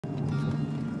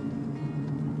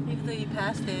thought you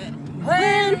passed it.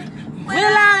 When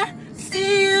will I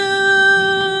see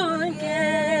you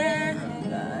again?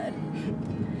 God.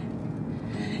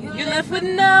 You left with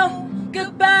no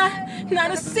goodbye,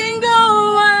 not a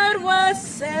single word was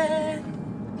said.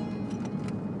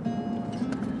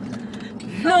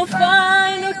 No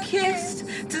final kiss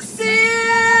to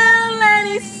seal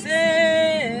any sins.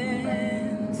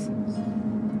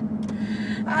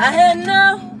 I had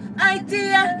no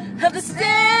idea of the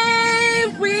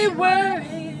state we were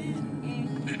in.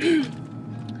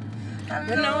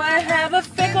 But now I have a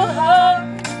fickle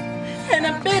heart and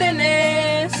a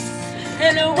bitterness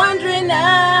and a wandering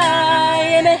eye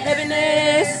and a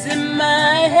heaviness in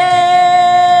my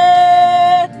head.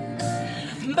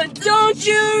 But don't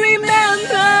you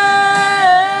remember?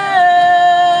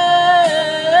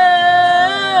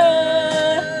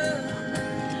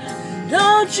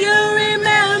 Don't you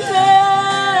remember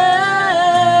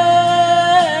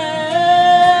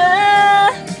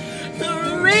the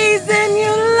reason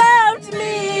you loved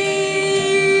me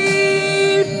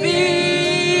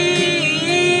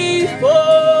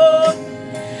before?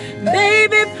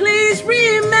 Baby, please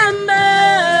remember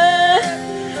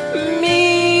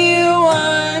me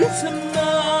once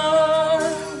more.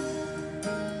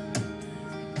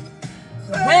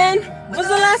 When was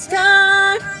the last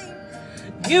time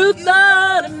you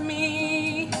thought of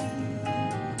me?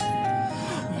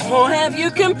 Or have you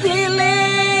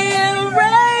completely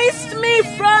erased me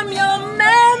from your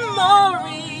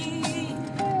memory?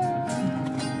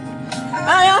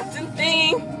 I often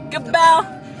think about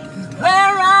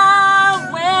where I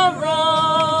went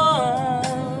wrong.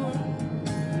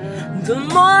 The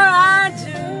more I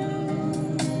do,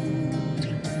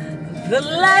 the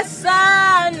less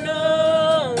I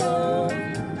know.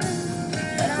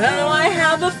 Now I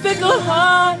have a fickle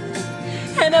heart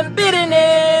and a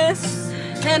bitterness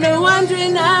and a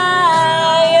wandering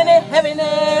eye and a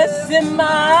heaviness in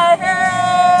my head.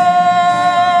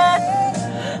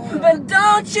 But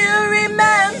don't you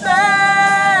remember?